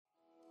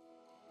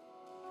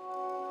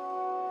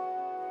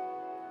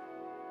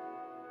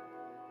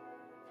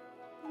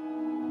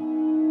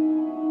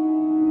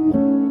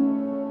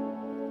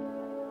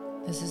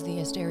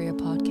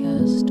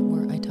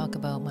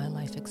about my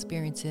life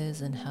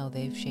experiences and how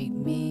they've shaped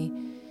me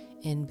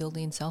in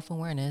building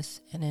self-awareness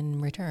and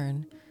in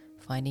return,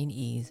 finding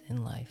ease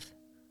in life.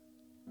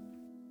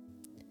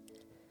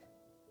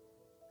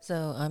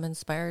 So I'm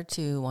inspired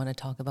to want to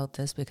talk about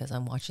this because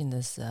I'm watching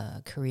this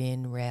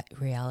Korean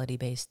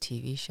reality-based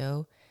TV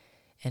show,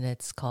 and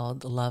it's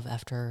called Love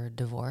After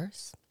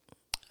Divorce.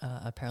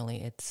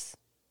 Apparently it's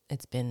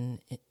been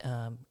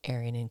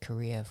airing in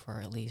Korea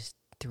for at least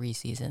 3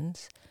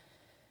 seasons.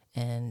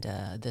 And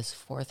this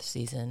 4th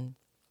season,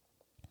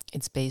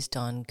 it's based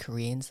on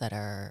Koreans that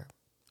are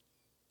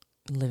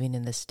living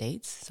in the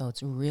States. So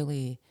it's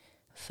really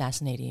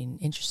fascinating,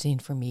 interesting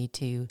for me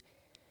to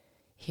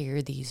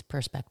hear these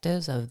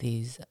perspectives of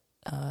these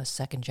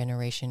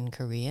second-generation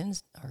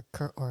Koreans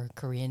or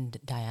Korean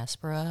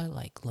diaspora,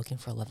 like looking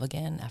for love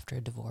again after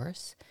a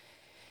divorce.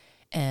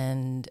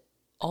 And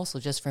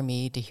also just for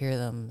me to hear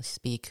them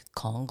speak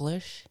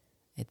Konglish,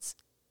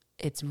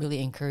 it's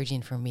really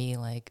encouraging for me,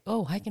 like,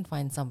 oh, I can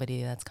find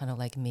somebody that's kind of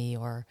like me,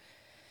 or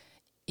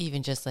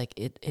even just like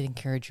it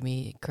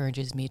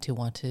encourages me to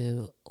want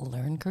to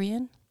learn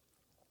Korean,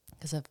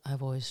 because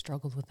I've always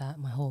struggled with that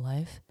my whole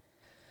life.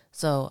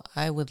 So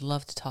I would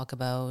love to talk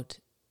about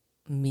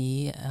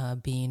me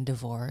being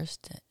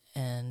divorced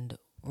and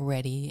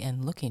ready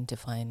and looking to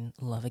find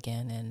love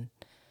again,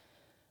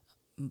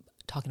 and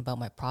talking about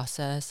my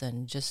process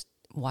and just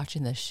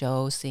watching the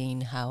show,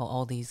 seeing how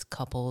all these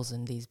couples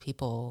and these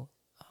people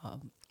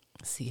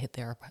see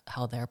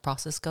how their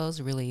process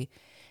goes, really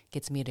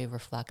gets me to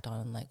reflect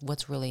on like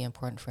what's really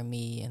important for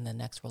me in the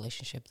next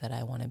relationship that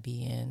I want to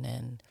be in,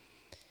 and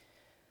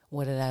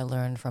what did I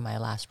learn from my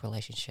last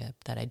relationship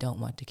that I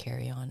don't want to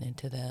carry on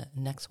into the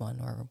next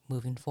one or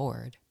moving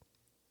forward.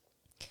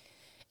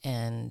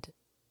 And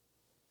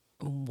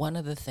one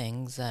of the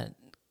things that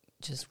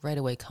just right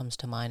away comes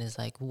to mind is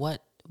like,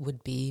 what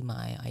would be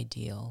my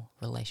ideal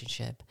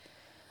relationship?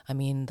 I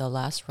mean, the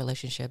last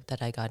relationship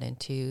that I got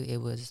into,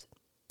 it was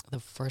the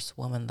first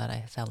woman that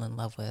I fell in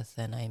love with,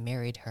 and I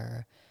married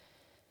her.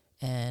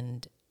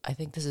 And I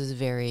think this is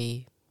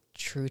very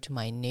true to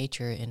my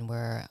nature, in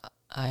where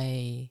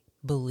I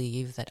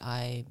believe that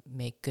I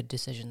make good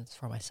decisions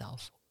for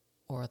myself,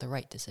 or the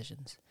right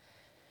decisions.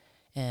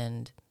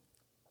 And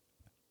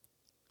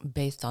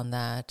based on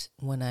that,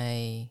 when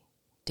I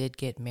did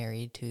get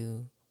married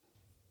to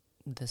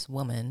this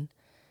woman,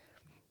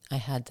 I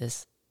had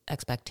this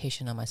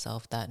expectation on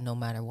myself that no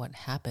matter what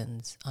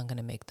happens, I'm going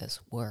to make this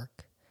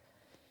work.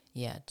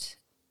 Yet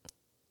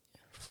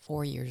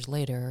 4 years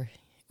later,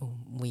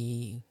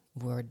 we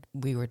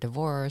were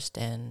divorced,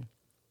 and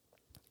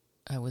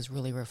I was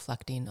really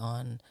reflecting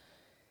on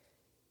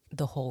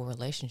the whole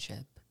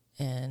relationship.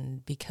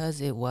 And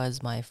because it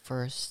was my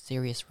first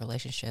serious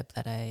relationship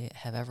that I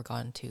have ever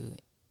gotten to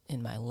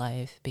in my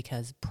life,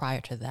 because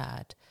prior to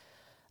that,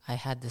 I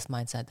had this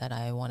mindset that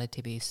I wanted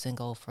to be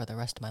single for the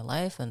rest of my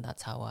life, and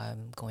that's how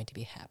I'm going to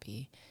be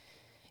happy.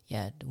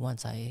 Yet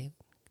once I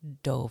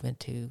dove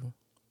into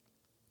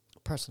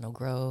personal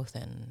growth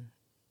and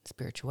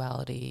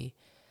spirituality,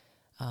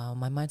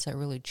 my mindset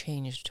really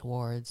changed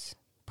towards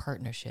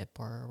partnership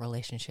or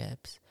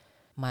relationships.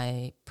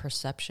 My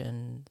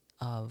perception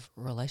of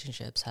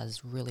relationships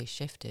has really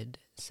shifted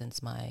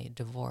since my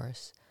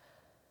divorce.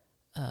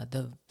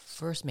 The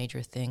first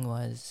major thing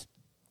was,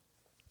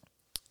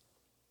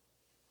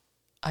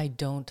 I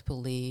don't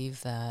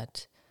believe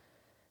that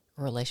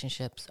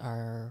relationships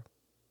are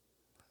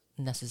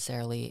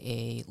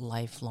necessarily a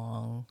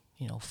lifelong,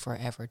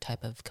 forever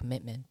type of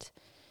commitment.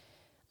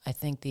 I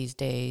think these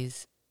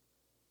days,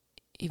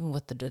 even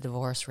with the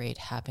divorce rate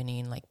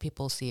happening, like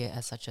people see it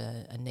as such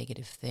a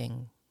negative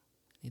thing,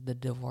 the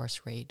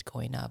divorce rate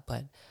going up.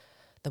 But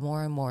the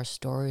more and more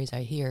stories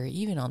I hear,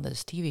 even on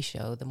this TV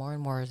show, the more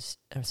and more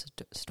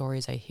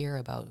stories I hear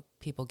about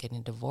people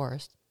getting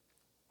divorced,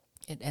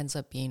 it ends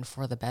up being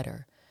for the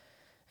better.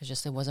 It's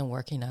just it wasn't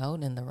working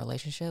out in the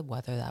relationship,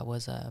 whether that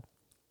was a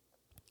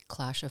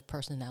clash of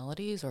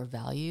personalities or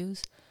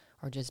values,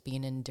 or just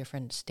being in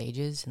different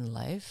stages in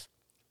life.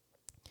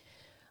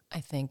 I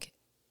think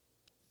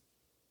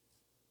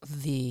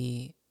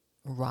the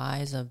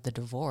rise of the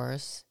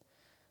divorce,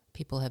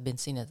 people have been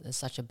seen as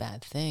such a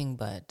bad thing,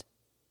 but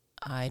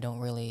I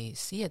don't really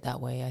see it that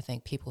way. I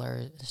think people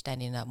are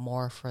standing up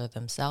more for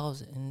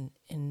themselves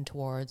in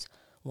towards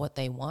what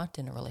they want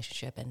in a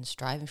relationship and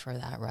striving for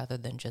that, rather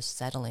than just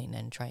settling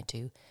and trying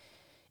to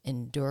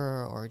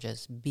endure or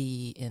just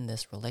be in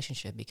this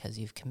relationship because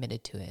you've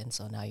committed to it, and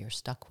so now you're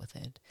stuck with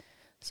it.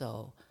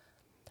 So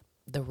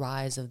the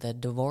rise of the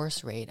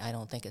divorce rate, I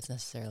don't think it's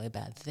necessarily a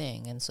bad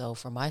thing. And so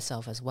for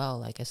myself as well,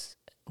 like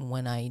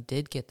when I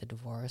did get the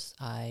divorce,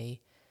 I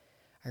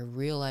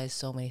realized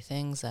so many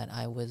things that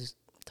I was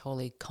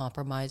totally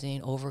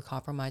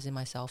over-compromising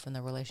myself in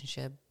the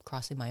relationship,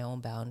 crossing my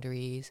own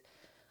boundaries.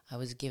 I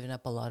was giving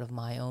up a lot of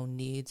my own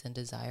needs and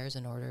desires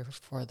in order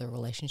for the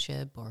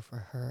relationship or for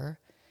her.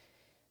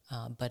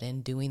 But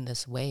in doing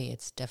this way,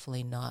 it's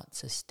definitely not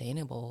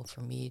sustainable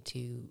for me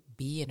to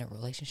be in a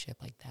relationship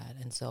like that.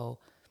 And so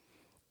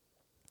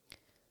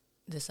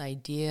this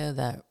idea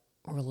that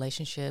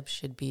relationships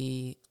should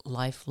be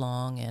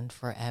lifelong and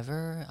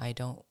forever. I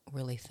don't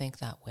really think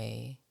that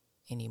way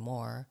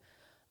anymore.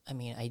 I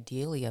mean,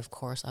 ideally, of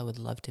course, I would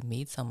love to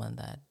meet someone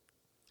that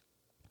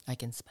I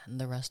can spend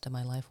the rest of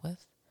my life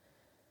with,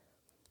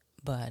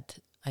 but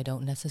I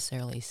don't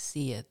necessarily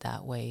see it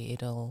that way.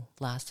 It'll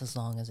last as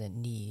long as it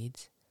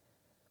needs.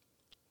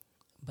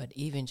 But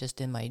even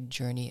just in my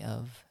journey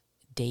of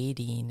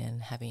dating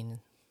and having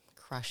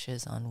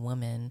crushes on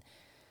women,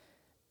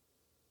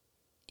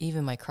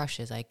 even my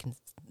crushes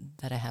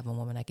that I have on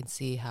women, I can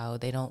see how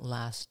they don't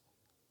last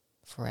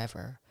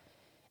forever.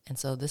 And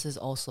so this is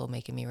also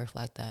making me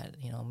reflect that,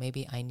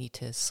 maybe I need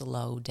to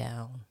slow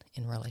down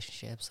in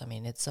relationships. I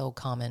mean, it's so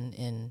common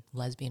in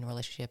lesbian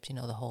relationships,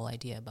 the whole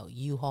idea about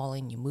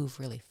U-hauling, you move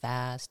really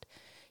fast.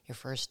 Your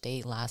first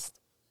date lasts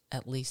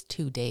at least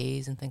 2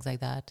 days and things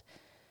like that.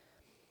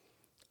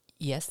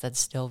 Yes, that's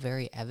still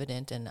very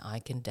evident, and I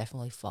can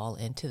definitely fall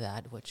into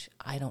that, which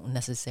I don't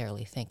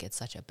necessarily think it's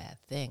such a bad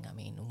thing. I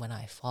mean, when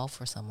I fall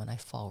for someone, I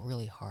fall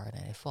really hard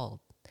and I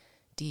fall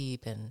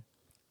deep, and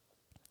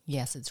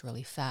yes, it's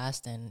really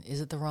fast. And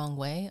is it the wrong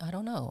way? I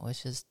don't know.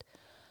 It's just,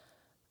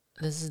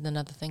 this is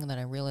another thing that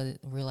I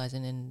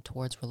realizing in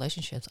towards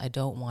relationships. I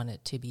don't want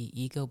it to be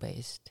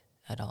ego-based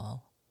at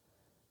all.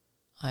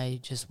 I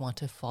just want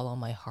to follow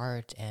my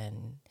heart,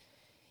 and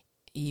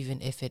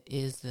even if it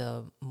is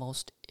the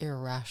most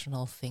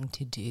irrational thing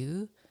to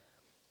do,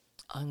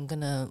 I'm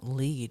going to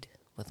lead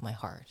with my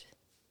heart.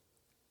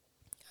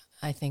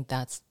 I think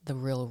that's the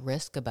real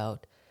risk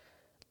about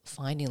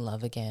finding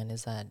love again,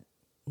 is that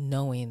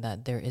knowing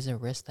that there is a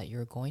risk that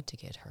you're going to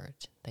get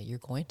hurt, that you're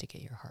going to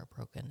get your heart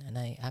broken. And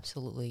I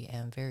absolutely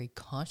am very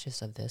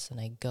conscious of this, and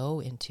I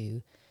go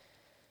into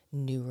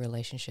new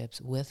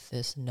relationships with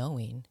this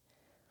knowing.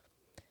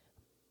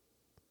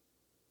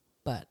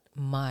 But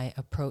my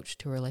approach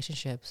to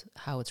relationships,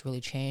 how it's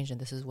really changed,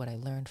 and this is what I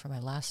learned from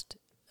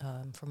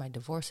for my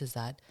divorce, is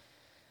that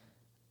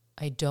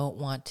I don't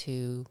want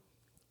to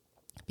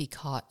be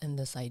caught in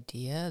this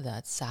idea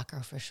that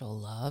sacrificial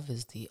love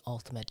is the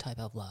ultimate type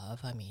of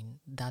love. I mean,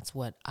 that's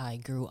what I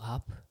grew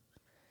up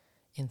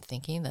in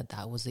thinking,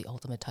 that was the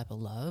ultimate type of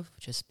love,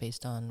 just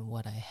based on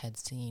what I had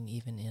seen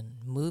even in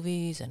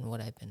movies and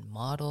what I've been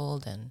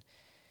modeled. And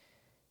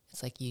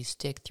it's like you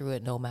stick through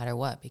it no matter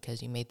what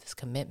because you made this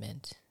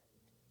commitment.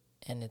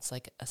 And it's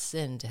like a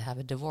sin to have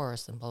a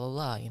divorce and blah, blah,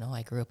 blah.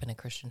 I grew up in a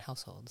Christian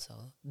household. So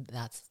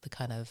that's the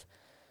kind of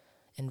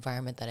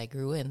environment that I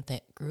grew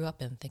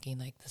up in, thinking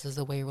like this is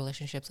the way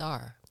relationships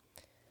are.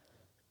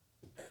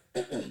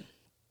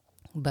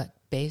 But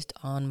based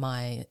on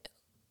my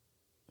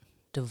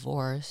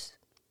divorce,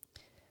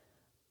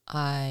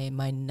 my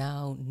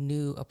now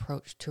new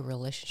approach to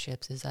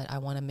relationships is that I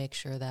want to make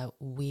sure that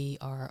we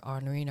are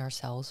honoring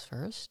ourselves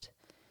first,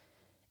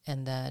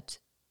 and that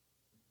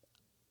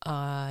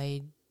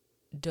I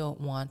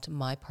don't want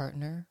my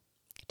partner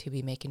to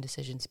be making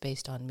decisions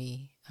based on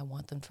me. I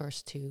want them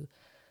first to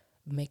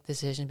make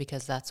decisions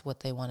because that's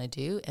what they want to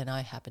do, and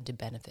I happen to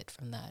benefit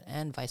from that,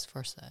 and vice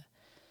versa.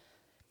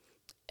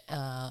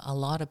 A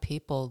lot of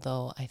people,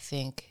 though, I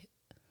think,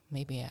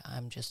 maybe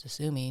I'm just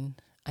assuming,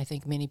 I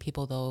think many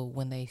people, though,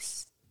 when they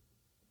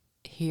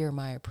hear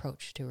my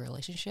approach to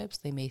relationships,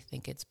 they may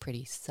think it's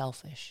pretty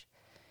selfish.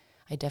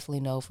 I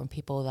definitely know from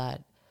people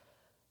that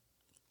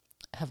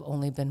have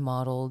only been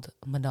modeled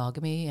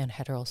monogamy and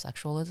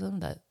heterosexualism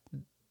that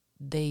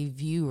they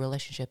view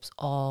relationships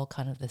all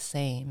kind of the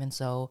same. And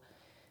so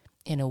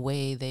in a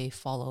way they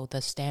follow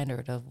the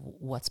standard of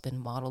what's been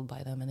modeled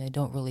by them, and they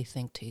don't really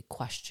think to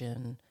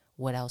question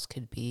what else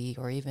could be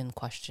or even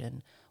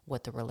question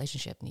what the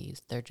relationship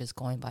needs. They're just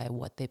going by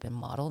what they've been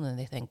modeled, and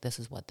they think this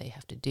is what they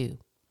have to do.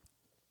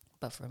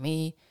 But for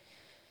me,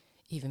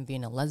 even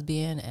being a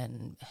lesbian,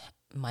 and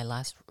my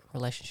last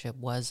relationship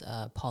was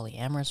a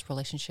polyamorous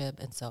relationship,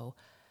 and so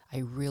I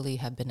really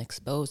have been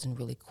exposed and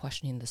really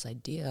questioning this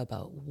idea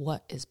about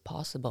what is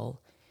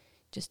possible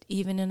just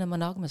even in a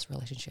monogamous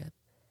relationship.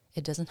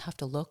 It doesn't have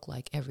to look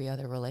like every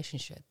other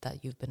relationship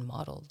that you've been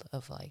modeled,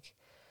 of like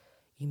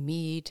you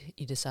meet,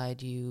 you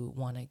decide you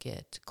want to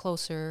get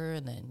closer,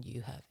 and then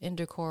you have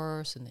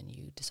intercourse, and then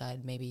you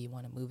decide maybe you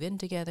want to move in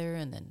together,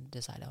 and then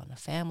decide on a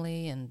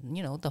family, and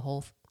the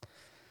whole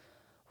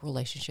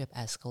relationship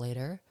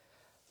escalator.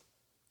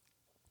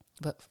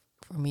 But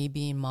for me,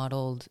 being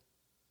modeled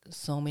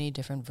so many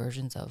different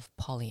versions of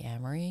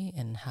polyamory,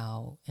 and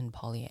how in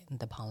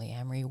the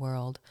polyamory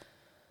world,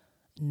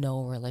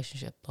 no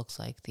relationship looks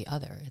like the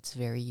other. It's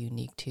very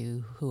unique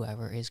to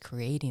whoever is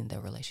creating the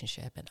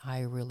relationship. And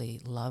I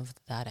really love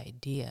that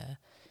idea.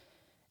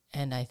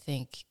 And I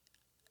think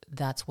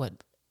that's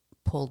what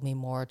pulled me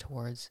more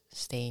towards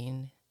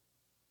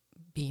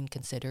being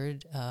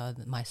considered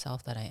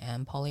myself, that I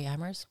am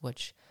polyamorous,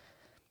 which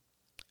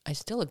I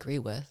still agree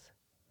with.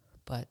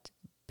 But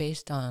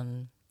based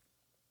on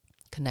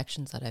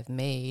connections that I've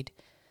made,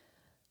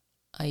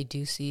 I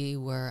do see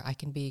where I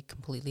can be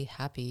completely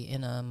happy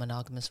in a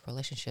monogamous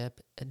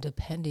relationship,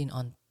 depending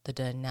on the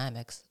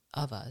dynamics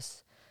of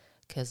us.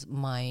 Because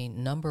my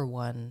number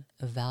one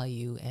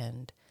value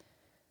and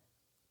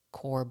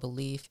core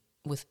belief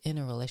within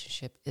a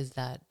relationship is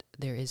that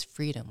there is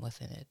freedom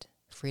within it,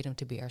 freedom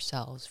to be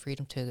ourselves,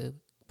 freedom to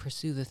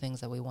pursue the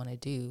things that we want to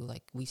do.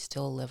 Like, we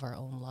still live our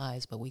own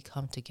lives, but we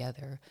come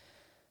together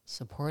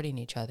supporting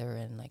each other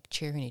and like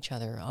cheering each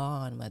other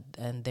on,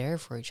 and there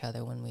for each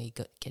other when we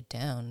get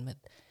down. But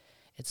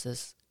it's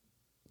this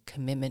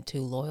commitment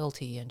to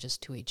loyalty and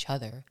just to each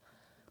other,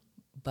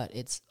 but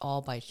it's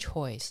all by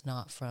choice,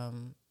 not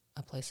from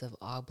a place of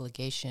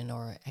obligation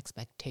or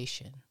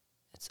expectation.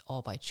 It's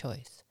all by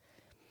choice.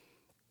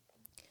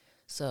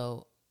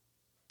 So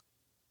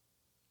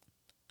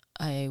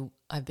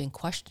I've been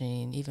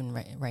questioning even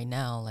right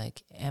now,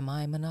 like, am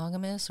I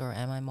monogamous or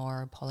am I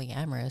more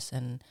polyamorous?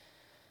 And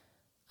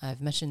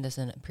I've mentioned this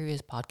in a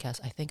previous podcast.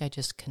 I think I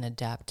just can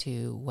adapt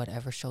to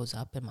whatever shows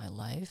up in my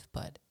life.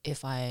 But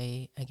if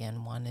I,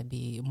 again, want to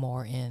be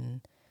more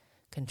in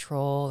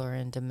control or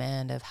in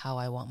demand of how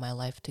I want my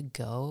life to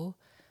go,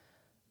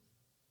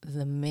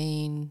 the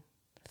main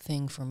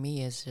thing for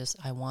me is just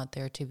I want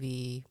there to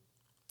be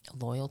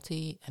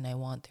loyalty, and I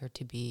want there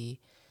to be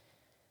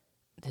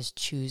this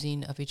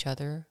choosing of each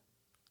other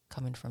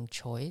coming from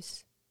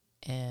choice,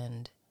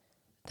 and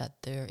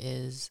that there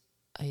is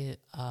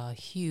a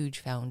huge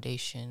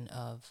foundation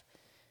of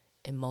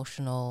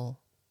emotional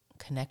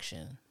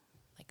connection,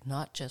 like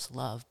not just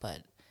love,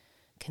 but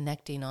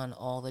connecting on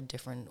all the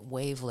different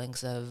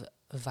wavelengths of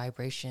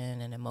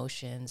vibration and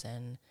emotions,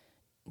 and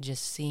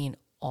just seeing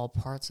all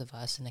parts of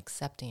us and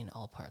accepting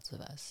all parts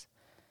of us.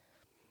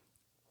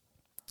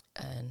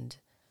 And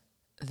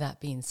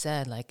that being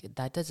said, like,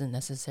 that doesn't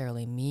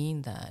necessarily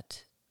mean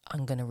that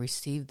I'm going to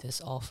receive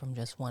this all from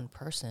just one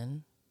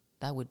person.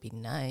 That would be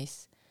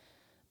nice.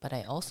 But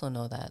I also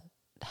know that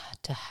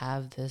to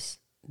have this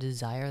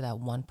desire that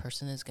one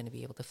person is going to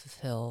be able to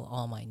fulfill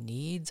all my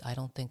needs, I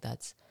don't think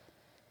that's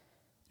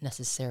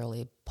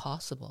necessarily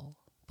possible.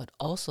 But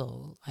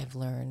also, I've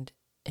learned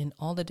in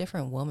all the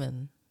different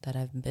women that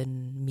I've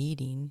been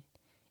meeting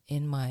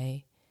in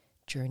my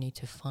journey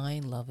to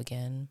find love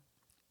again,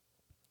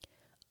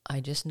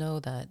 I just know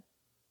that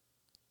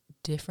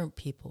different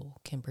people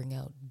can bring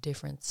out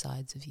different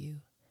sides of you.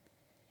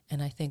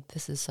 And I think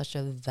this is such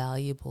a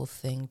valuable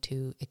thing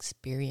to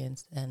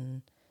experience.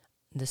 And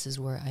this is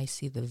where I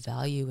see the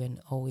value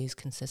in always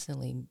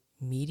consistently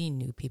meeting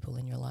new people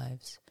in your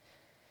lives.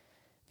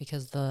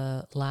 Because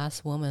the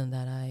last woman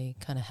that I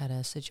kind of had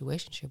a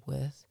situationship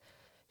with,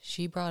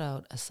 she brought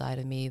out a side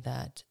of me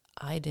that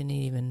I didn't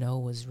even know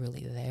was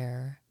really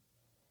there.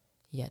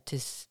 Yet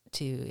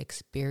to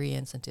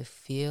experience and to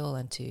feel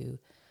and to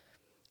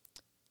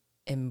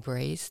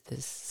embrace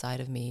this side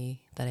of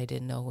me that I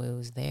didn't know it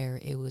was there,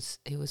 it was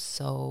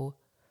so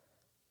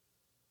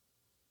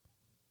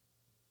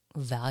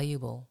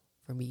valuable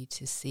for me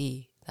to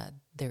see that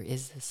there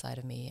is this side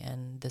of me,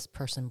 and this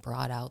person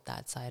brought out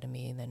that side of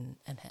me,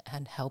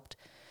 and helped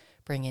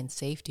bring in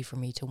safety for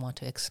me to want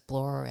to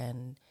explore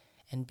and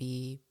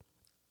be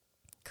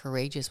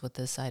courageous with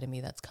this side of me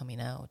that's coming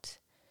out.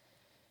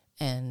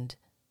 And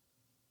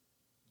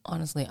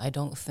honestly, I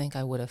don't think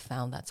I would have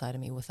found that side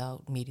of me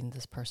without meeting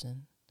this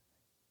person.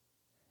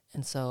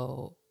 And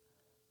so,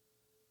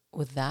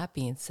 with that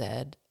being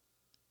said,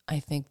 I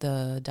think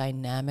the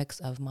dynamics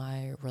of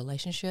my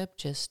relationship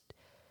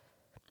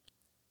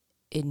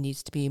it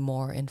needs to be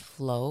more in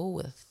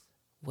flow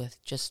with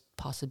just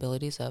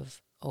possibilities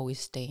of always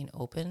staying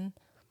open,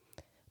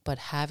 but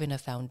having a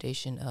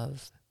foundation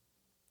of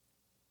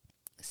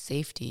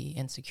safety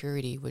and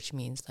security, which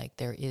means like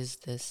there is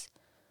this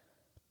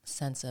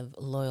sense of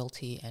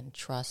loyalty and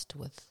trust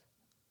with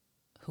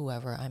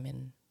whoever I'm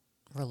in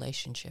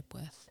relationship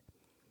with.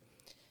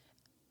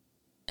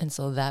 And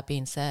so that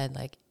being said,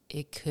 like,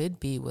 it could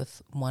be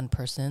with one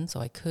person, so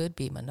I could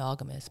be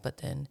monogamous, but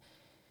then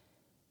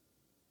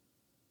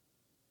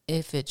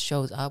if it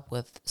shows up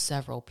with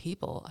several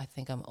people, I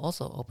think I'm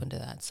also open to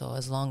that. So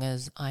as long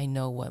as I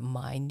know what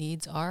my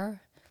needs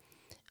are,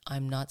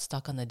 I'm not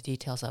stuck on the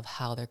details of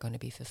how they're going to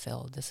be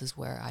fulfilled. This is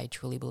where I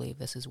truly believe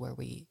this is where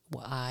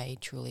I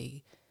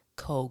truly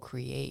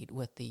co-create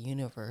with the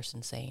universe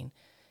and saying,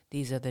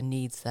 these are the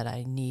needs that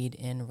I need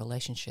in a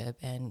relationship,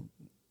 and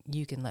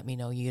you can let me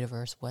know,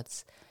 universe,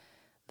 what's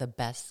the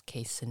best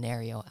case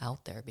scenario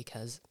out there,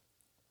 because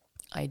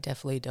I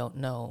definitely don't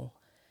know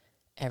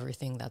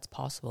everything that's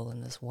possible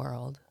in this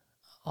world.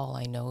 All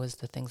I know is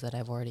the things that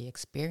I've already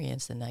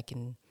experienced, and I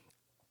can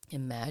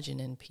imagine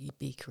and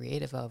be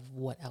creative of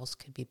what else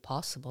could be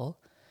possible.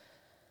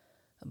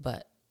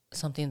 But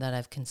something that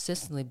I've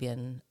consistently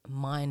been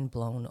mind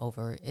blown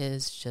over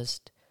is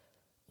just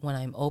when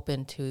I'm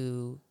open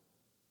to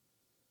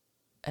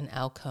an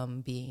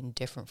outcome being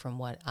different from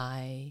what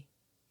I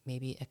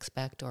maybe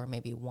expect or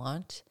maybe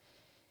want,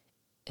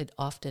 it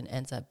often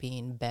ends up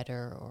being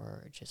better,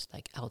 or just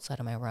like outside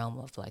of my realm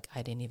of like,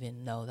 I didn't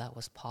even know that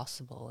was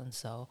possible. And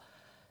so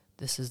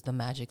this is the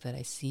magic that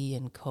I see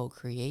in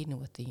co-creating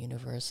with the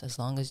universe. As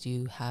long as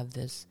you have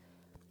this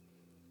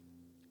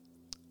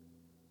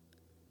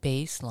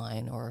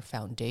baseline or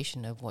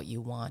foundation of what you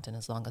want, and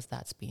as long as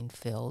that's being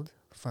filled,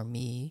 for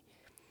me,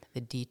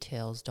 the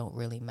details don't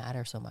really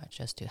matter so much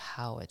as to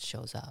how it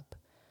shows up.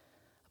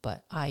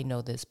 But I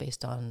know this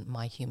based on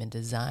my human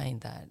design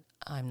that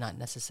I'm not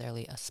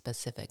necessarily a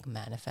specific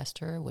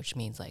manifester, which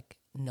means like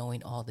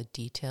knowing all the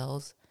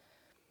details,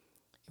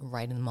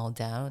 writing them all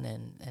down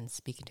and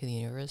speaking to the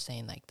universe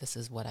saying like, this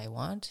is what I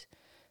want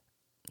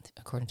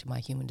according to my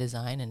human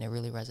design. And it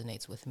really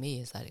resonates with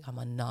me is that I'm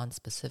a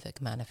non-specific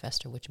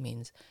manifester, which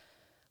means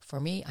for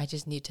me, I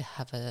just need to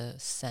have a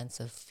sense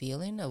of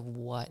feeling of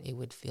what it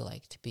would feel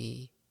like to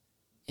be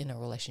in a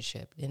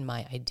relationship, in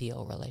my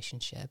ideal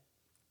relationship.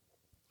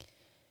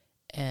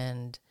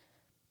 And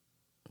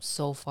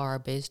so far,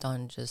 based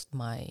on just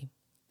my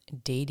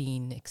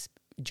dating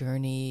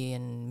journey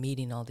and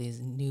meeting all these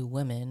new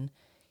women,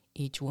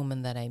 each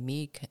woman that I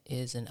meet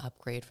is an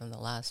upgrade from the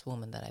last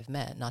woman that I've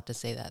met. Not to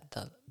say that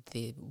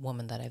the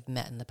woman that I've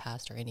met in the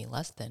past are any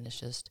less than. It's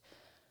just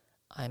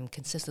I'm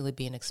consistently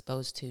being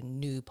exposed to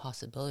new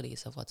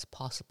possibilities of what's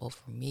possible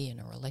for me in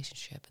a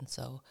relationship. And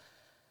so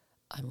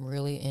I'm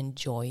really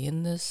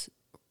enjoying this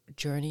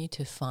journey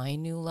to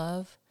find new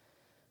love.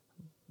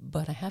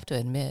 But I have to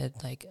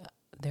admit, like,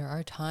 there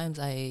are times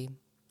I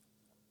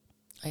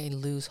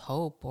lose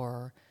hope,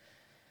 or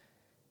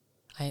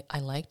I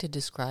like to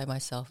describe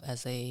myself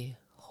as a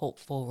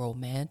hopeful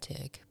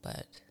romantic,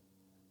 but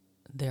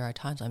there are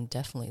times I'm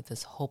definitely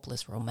this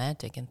hopeless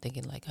romantic and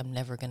thinking like I'm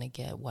never going to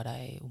get what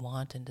I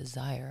want and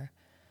desire.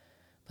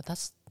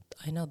 But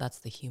I know that's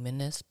the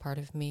humanness part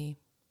of me.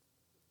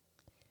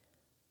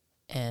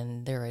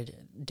 And there are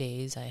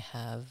days I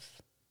have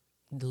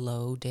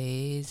low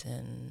days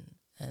and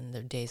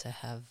there are days I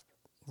have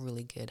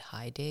really good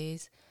high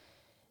days.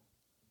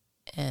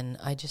 And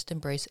I just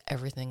embrace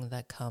everything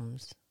that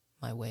comes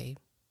my way.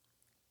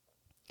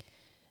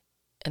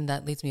 And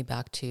that leads me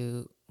back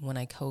to when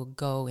I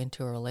go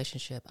into a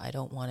relationship, I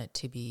don't want it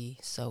to be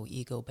so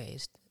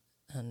ego-based.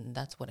 And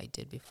that's what I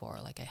did before.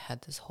 Like I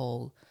had this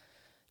whole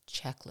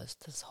checklist,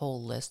 this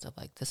whole list of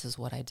like, this is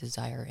what I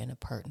desire in a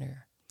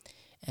partner.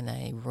 And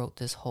I wrote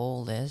this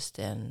whole list,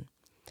 and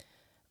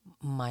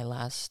my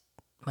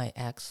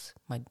ex,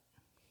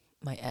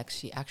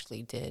 she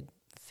actually did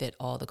fit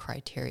all the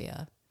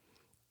criteria.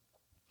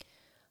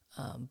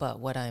 But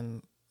what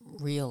I'm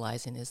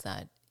realizing is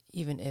that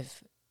even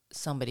if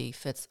somebody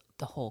fits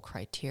the whole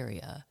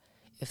criteria,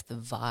 if the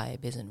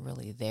vibe isn't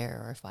really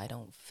there, or if I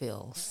don't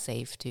feel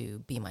safe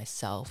to be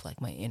myself,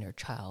 like my inner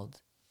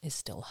child is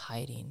still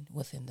hiding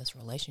within this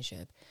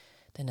relationship,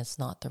 then it's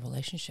not the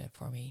relationship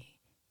for me.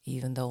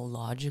 Even though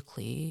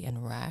logically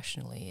and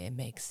rationally it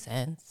makes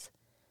sense.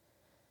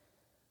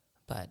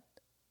 But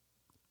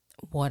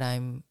what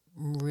I'm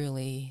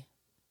really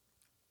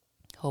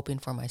hoping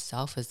for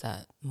myself is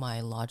that my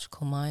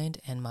logical mind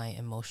and my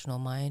emotional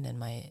mind and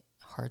my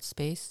heart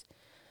space,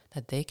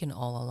 that they can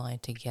all align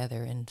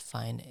together and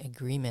find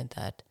agreement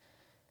that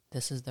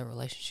this is the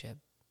relationship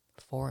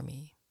for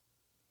me.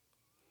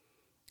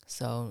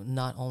 So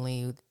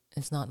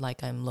it's not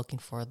like I'm looking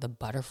for the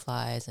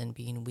butterflies and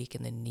being weak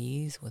in the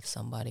knees with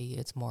somebody.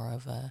 It's more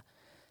of a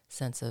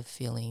sense of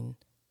feeling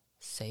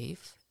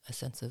safe, a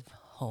sense of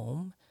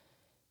home,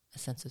 a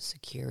sense of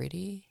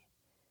security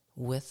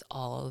with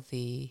all of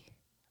the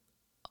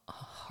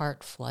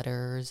heart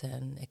flutters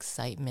and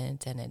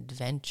excitement and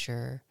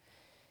adventure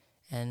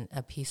and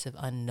a piece of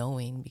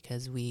unknowing,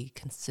 because we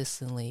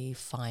consistently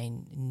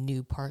find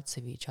new parts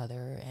of each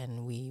other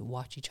and we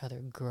watch each other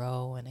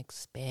grow and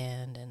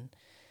expand. And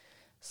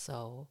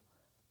so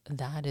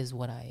that is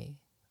what I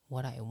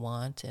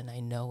want, and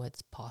I know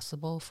it's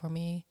possible for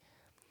me.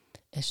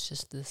 It's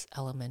just this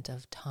element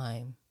of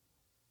time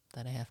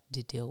that I have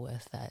to deal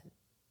with that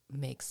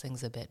makes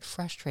things a bit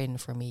frustrating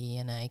for me,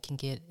 and I can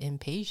get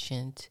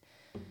impatient,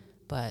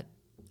 but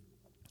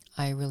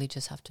I really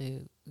just have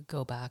to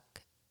go back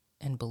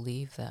and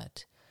believe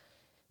that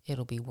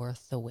it'll be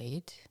worth the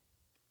wait,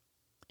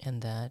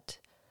 and that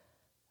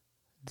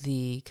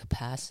the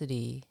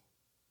capacity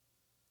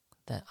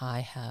that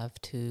I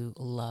have to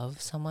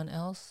love someone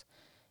else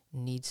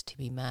needs to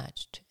be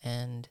matched.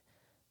 And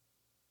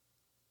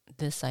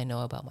this I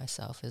know about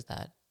myself is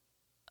that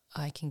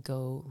I can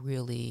go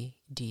really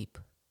deep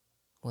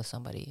with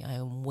somebody. I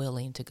am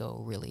willing to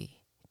go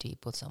really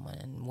deep with someone.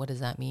 And what does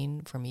that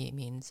mean? For me, it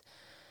means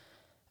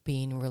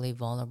being really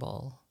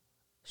vulnerable,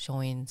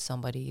 showing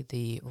somebody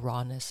the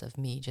rawness of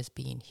me just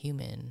being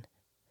human,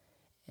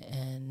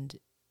 and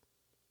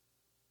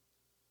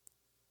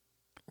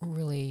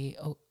really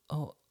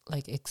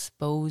like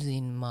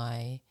exposing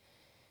my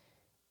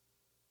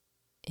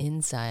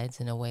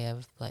insides in a way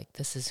of like,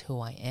 this is who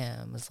I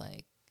am. It's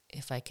like,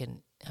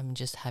 I'm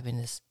just having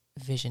this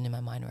vision in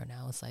my mind right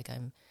now. It's like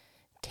I'm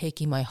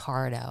taking my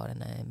heart out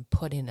and I'm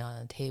putting it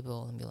on a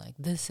table and be like,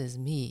 this is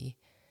me.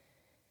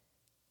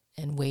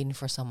 And waiting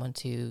for someone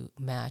to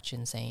match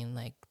and saying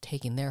like,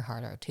 taking their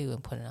heart out too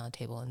and putting it on a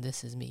table, and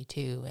this is me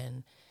too.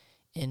 And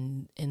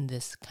in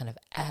this kind of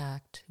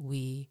act,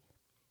 we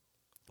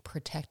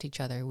protect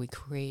each other. We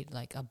create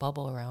like a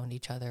bubble around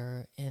each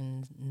other,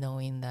 in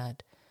knowing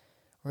that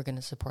we're going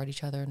to support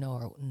each other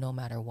no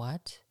matter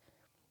what.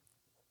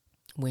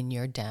 When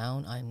you're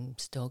down, I'm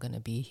still going to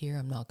be here.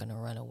 I'm not going to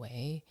run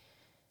away.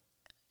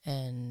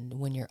 And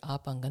when you're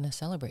up, I'm going to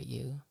celebrate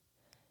you.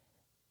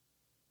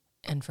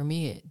 And for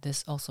me,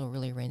 this also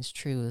really reigns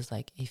true is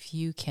like,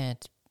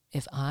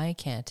 if I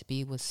can't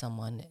be with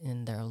someone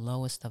in their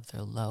lowest of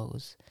their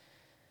lows,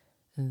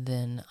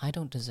 then I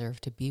don't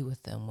deserve to be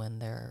with them when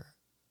they're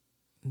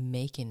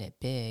making it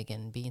big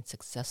and being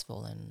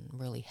successful and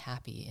really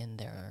happy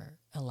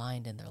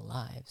aligned in their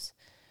lives.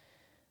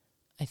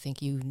 I think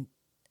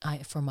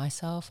for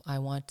myself, I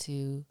want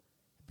to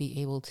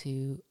be able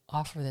to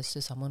offer this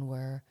to someone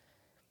where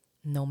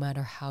no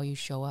matter how you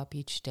show up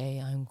each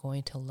day, I'm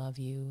going to love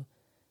you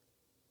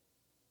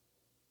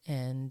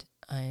and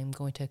I'm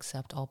going to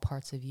accept all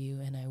parts of you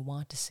and I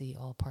want to see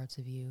all parts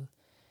of you.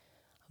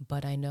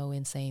 But I know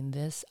in saying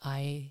this,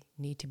 I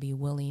need to be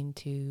willing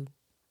to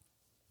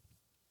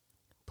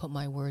put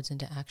my words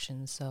into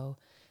action. So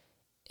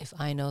if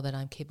I know that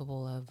I'm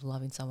capable of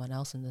loving someone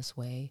else in this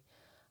way,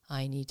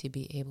 I need to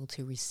be able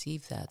to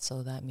receive that.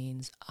 So that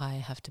means I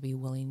have to be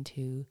willing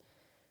to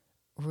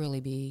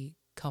really be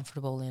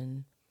comfortable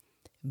in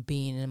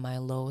being in my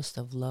lowest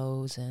of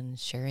lows and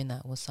sharing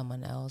that with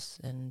someone else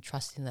and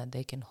trusting that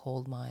they can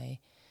hold my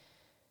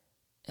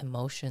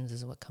emotions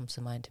is what comes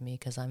to mind to me,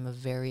 because I'm a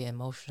very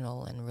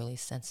emotional and really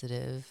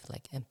sensitive,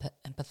 like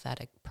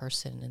empathetic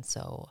person. And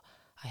so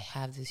I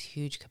have this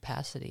huge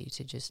capacity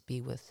to just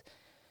be with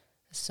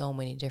so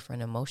many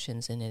different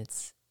emotions in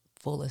its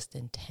fullest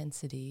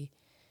intensity.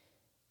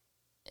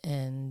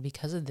 And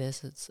because of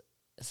this, it's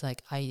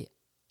like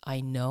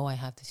I know I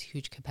have this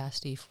huge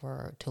capacity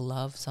to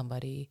love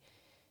somebody,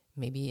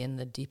 maybe in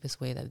the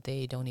deepest way that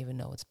they don't even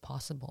know it's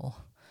possible.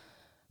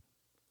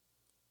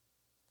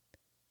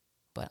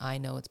 But I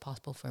know it's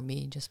possible for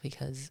me just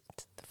because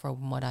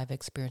from what I've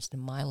experienced in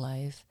my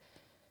life,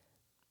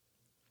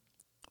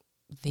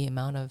 the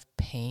amount of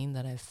pain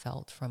that I've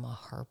felt from a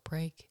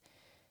heartbreak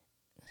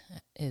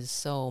is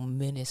so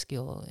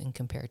minuscule in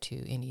compared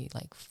to any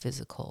like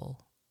physical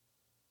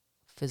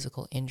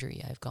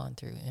injury I've gone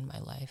through in my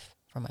life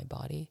from my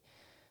body.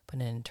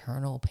 But an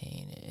internal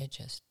pain, it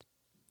just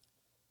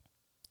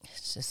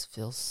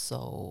feels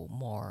so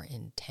more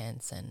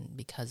intense. And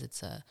because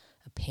it's a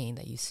pain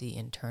that you see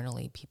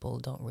internally, people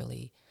don't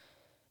really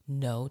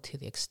know to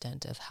the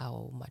extent of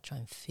how much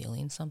I'm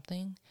feeling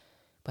something.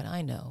 But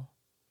I know.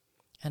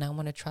 And I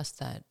want to trust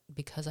that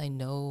because I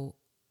know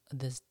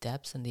this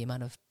depths and the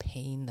amount of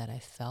pain that I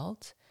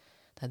felt,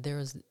 that there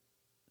was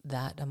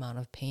that amount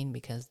of pain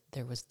because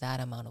there was that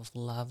amount of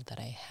love that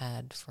I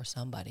had for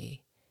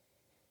somebody.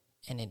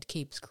 And it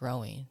keeps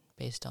growing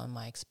based on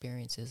my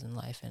experiences in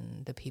life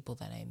and the people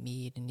that I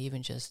meet, and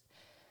even just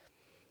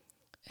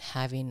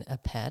having a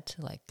pet.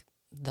 Like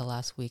the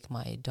last week,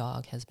 my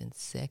dog has been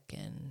sick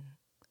and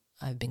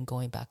I've been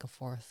going back and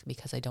forth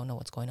because I don't know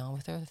what's going on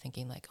with her,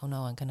 thinking like, oh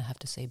no, I'm going to have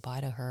to say bye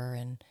to her.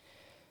 And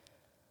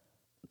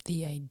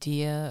the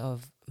idea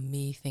of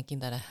me thinking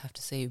that I have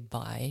to say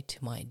bye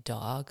to my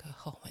dog,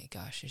 oh my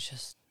gosh,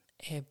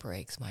 it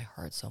breaks my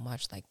heart so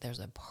much. Like there's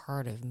a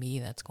part of me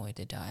that's going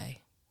to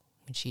die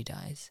when she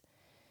dies,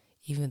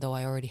 even though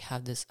I already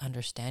have this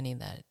understanding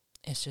that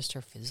it's just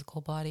her physical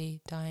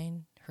body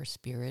dying. Her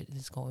spirit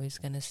is always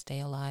going to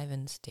stay alive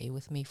and stay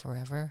with me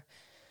forever.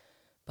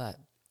 But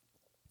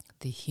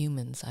the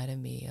human side of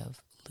me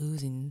of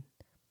losing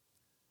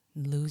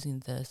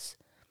this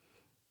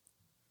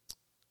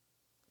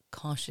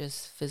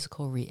conscious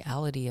physical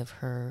reality of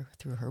her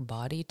through her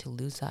body, to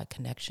lose that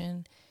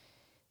connection,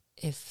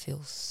 it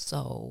feels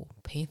so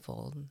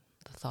painful.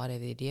 The thought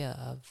of the idea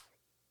of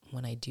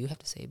when I do have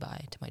to say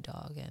bye to my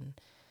dog, and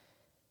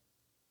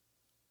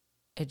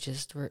it's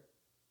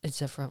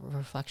a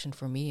reflection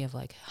for me of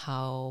like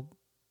how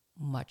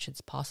much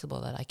it's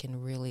possible that I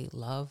can really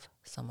love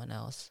someone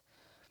else.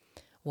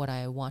 What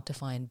I want to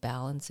find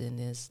balance in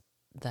is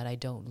that I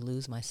don't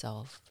lose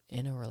myself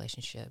in a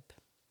relationship.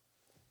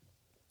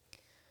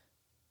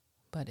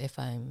 But if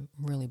I'm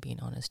really being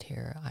honest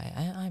here,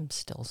 I'm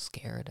still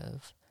scared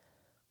of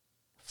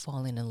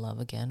falling in love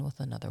again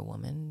with another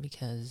woman,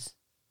 because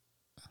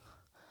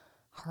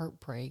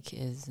heartbreak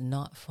is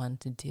not fun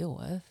to deal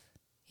with.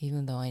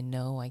 Even though I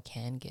know I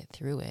can get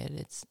through it,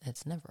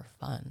 it's never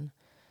fun.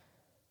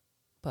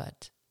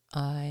 But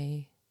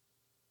I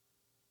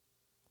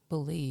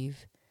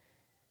believe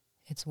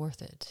it's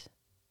worth it.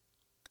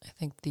 I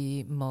think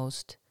the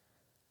most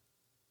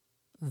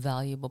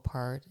valuable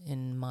part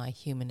in my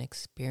human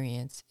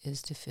experience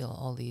is to feel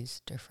all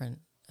these different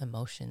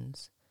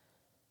emotions.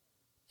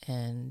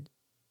 And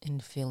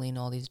in feeling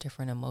all these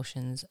different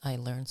emotions, I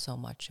learn so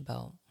much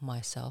about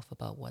myself,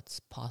 about what's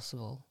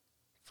possible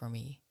for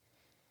me.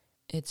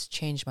 It's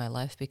changed my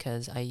life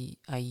because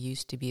I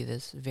used to be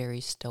this very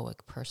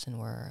stoic person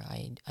where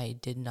I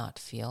did not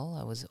feel.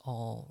 I was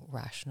all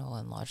rational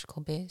and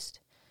logical based.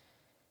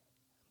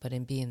 But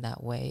in being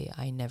that way,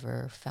 I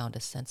never found a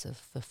sense of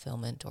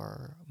fulfillment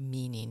or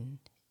meaning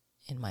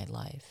in my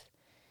life.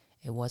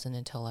 It wasn't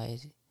until I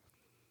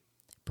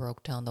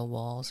broke down the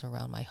walls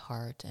around my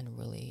heart and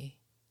really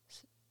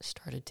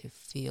started to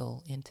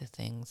feel into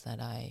things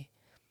that I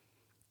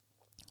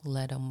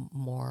led a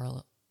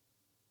more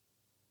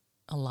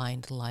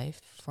aligned life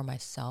for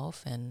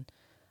myself, and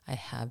I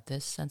have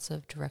this sense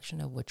of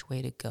direction of which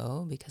way to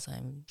go because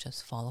I'm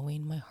just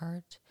following my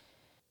heart.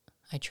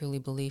 I truly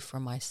believe for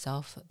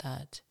myself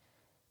that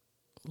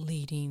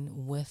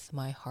leading with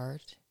my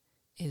heart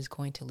is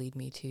going to lead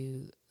me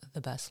to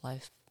the best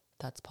life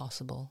that's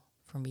possible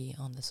for me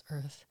on this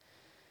earth.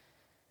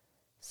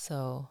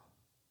 So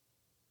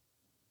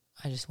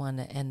I just want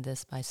to end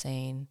this by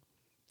saying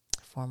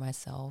for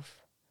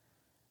myself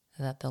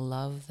that the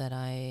love that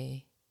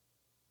I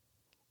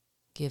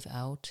give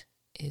out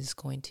is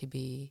going to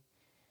be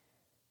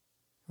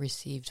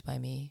received by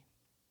me.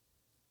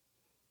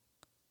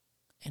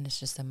 And it's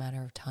just a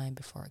matter of time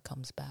before it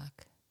comes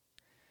back.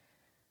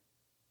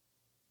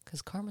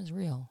 Because karma is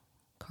real.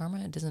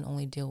 Karma doesn't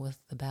only deal with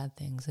the bad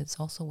things, it's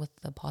also with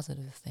the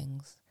positive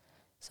things.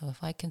 So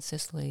if I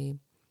consistently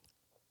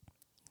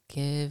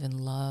give and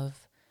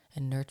love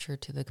and nurture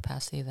to the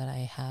capacity that I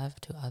have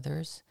to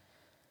others,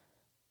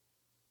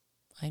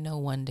 I know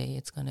one day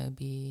it's going to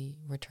be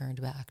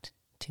returned back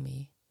to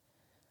me.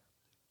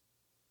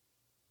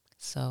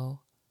 So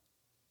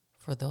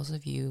for those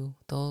of you,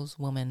 those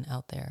women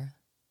out there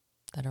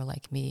that are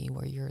like me,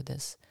 where you're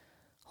this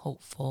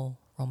hopeful,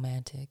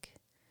 romantic,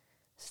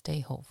 stay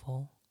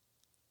hopeful,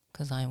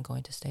 because I am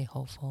going to stay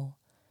hopeful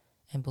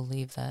and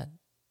believe that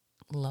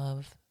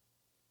love,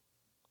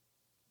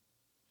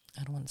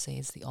 I don't want to say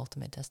it's the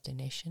ultimate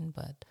destination,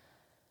 but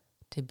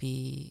to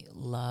be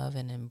loved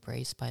and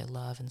embraced by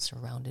love and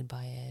surrounded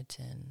by it,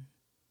 and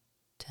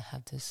to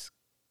have this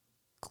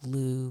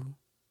glue,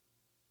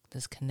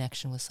 this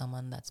connection with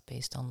someone that's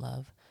based on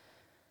love,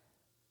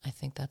 I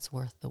think that's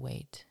worth the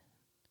wait.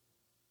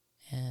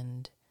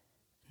 And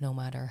no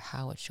matter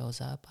how it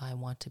shows up, I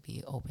want to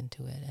be open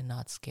to it and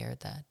not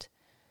scared that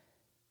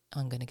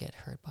I'm going to get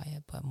hurt by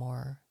it, but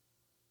more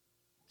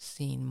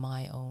seeing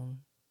my own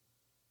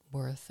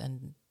worth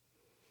and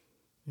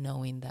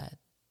knowing that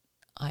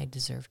I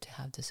deserve to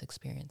have this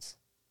experience.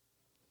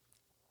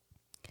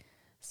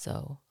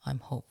 So I'm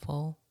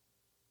hopeful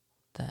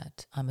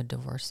that I'm a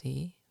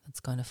divorcee that's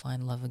going to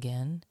find love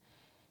again,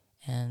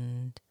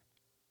 and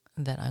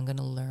that I'm going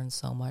to learn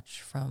so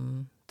much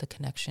from the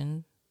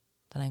connection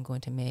that I'm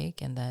going to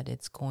make, and that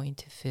it's going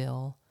to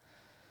feel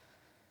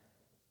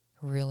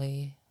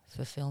really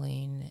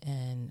fulfilling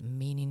and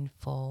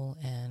meaningful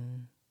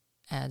and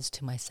adds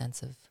to my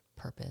sense of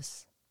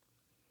purpose.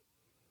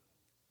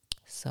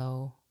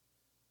 So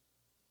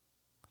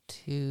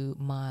to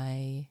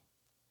my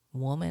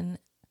woman,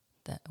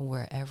 that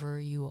wherever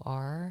you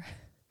are,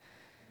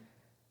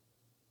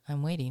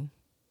 I'm waiting.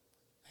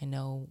 I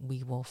know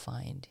we will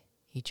find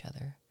each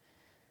other,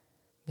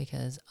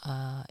 because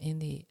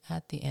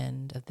at the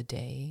end of the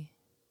day,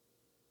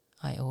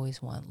 I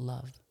always want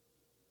love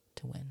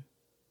to win.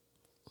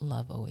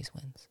 Love always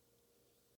wins.